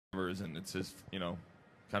and it's his,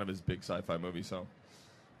 kind of his big sci-fi movie. So,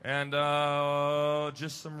 and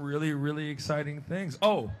just some really, really exciting things.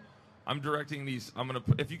 Oh, I'm directing these.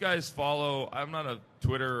 If you guys follow, I'm not a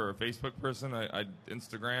Twitter or Facebook person. I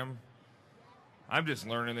Instagram. I'm just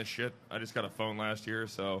learning this shit. I just got a phone last year,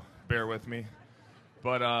 so bear with me.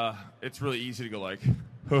 But it's really easy to go like,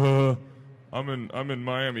 I'm in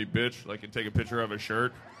Miami, bitch. Like, and take a picture of a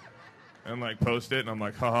shirt and like post it, and I'm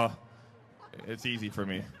like, haha. It's easy for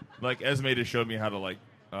me. Like, Esme just showed me how to like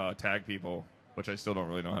tag people, which I still don't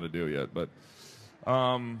really know how to do yet. But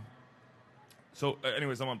so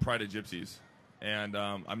anyways, I'm on Pride of Gypsies, and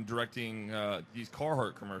I'm directing these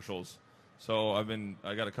Carhartt commercials. So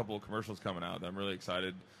I got a couple of commercials coming out that I'm really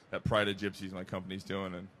excited that Pride of Gypsies, my company's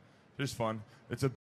doing, and it's just fun. It's a